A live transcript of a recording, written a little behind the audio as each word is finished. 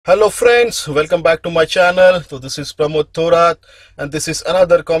Hello friends, welcome back to my channel. So this is Pramod Thorat and this is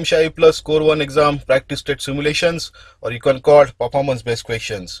another CompTIA A Plus Core 1 exam practice state simulations, or you can call performance based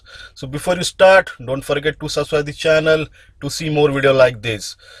questions. So before you start, don't forget to subscribe the channel to see more video like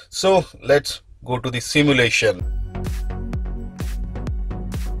this. So let's go to the simulation.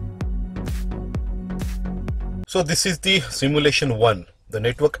 So this is the simulation 1. The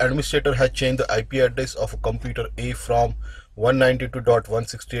network administrator has changed the IP address of a computer A from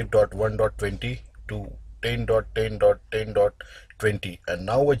 192.168.1.20 to 10.10.10.20, and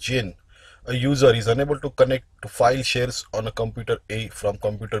now a user is unable to connect to file shares on a computer A from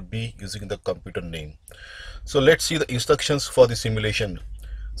computer B using the computer name. So let's see the instructions for the simulation.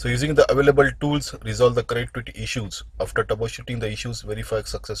 So using the available tools, resolve the connectivity issues. After troubleshooting the issues, verify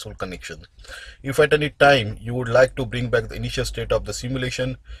successful connection. If at any time you would like to bring back the initial state of the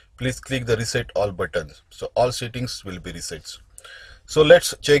simulation, please click the reset all button. So all settings will be reset. So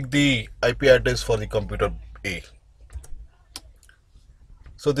let's check the IP address for the computer A.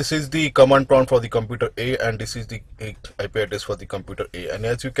 So this is the command prompt for the computer A, and this is the IP address for the computer A. And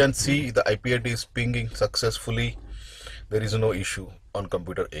as you can see, the IP address is pinging successfully. There is no issue on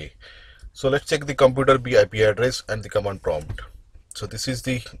computer A. So let's check the computer B IP address and the command prompt. So this is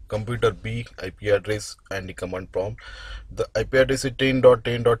the computer B IP address and the command prompt. The IP address is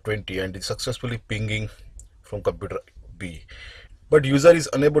 10.10.20 and is successfully pinging from computer B. But user is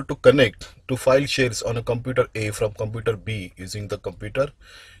unable to connect to file shares on a computer A from computer B using the computer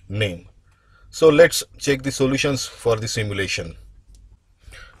name. So let's check the solutions for the simulation.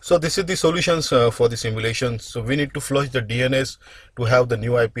 So this is the solutions for the simulation. So we need to flush the DNS to have the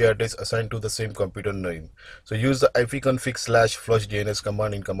new IP address assigned to the same computer name. So use the ipconfig/flush DNS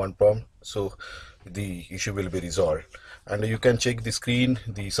command in command prompt. So the issue will be resolved. And you can check the screen,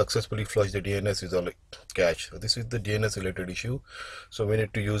 the successfully flushed the DNS is all cached. So this is the DNS related issue. So we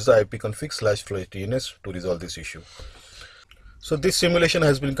need to use the ipconfig/flush DNS to resolve this issue. So this simulation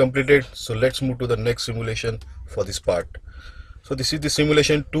has been completed. So let's move to the next simulation for this part. So this is the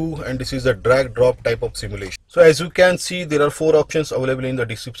simulation 2, and this is the drag drop type of simulation. So as you can see, there are 4 options available in the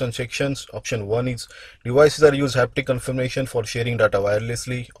description sections. Option 1 is devices are use haptic confirmation for sharing data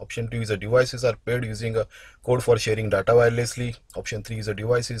wirelessly. Option 2 is the devices are paired using a code for sharing data wirelessly. Option 3 is the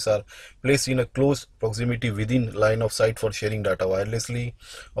devices are placed in a close proximity within line of sight for sharing data wirelessly.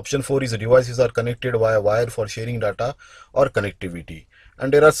 Option 4 is the devices are connected via wire for sharing data or connectivity.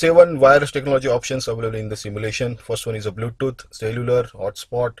 And there are 7 wireless technology options available in the simulation. First one is a Bluetooth, cellular,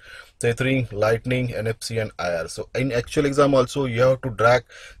 hotspot, tethering, lightning, NFC and IR. So in actual exam also you have to drag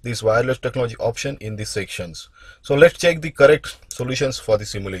this wireless technology option in these sections. So let's check the correct solutions for the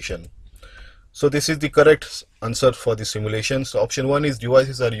simulation. So this is the correct answer for the simulation. So option 1 is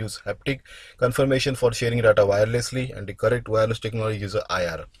devices are use haptic confirmation for sharing data wirelessly, and the correct wireless technology is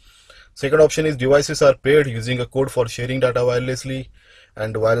IR. Second option is devices are paired using a code for sharing data wirelessly,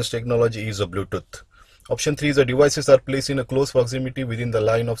 and wireless technology is a Bluetooth. Option 3 is the devices are placed in a close proximity within the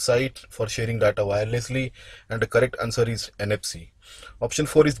line of sight for sharing data wirelessly, and the correct answer is NFC. Option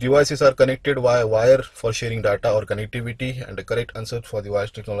 4 is devices are connected via wire for sharing data or connectivity, and the correct answer for the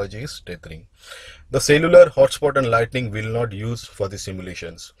wireless technology is tethering. The cellular, hotspot and lightning will not use for the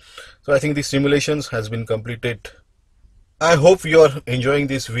simulations. So I think the simulations has been completed. I hope you are enjoying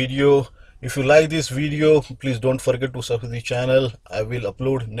this video. If you like this video, please don't forget to subscribe to the channel. I will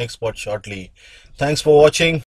upload next part shortly. Thanks for watching.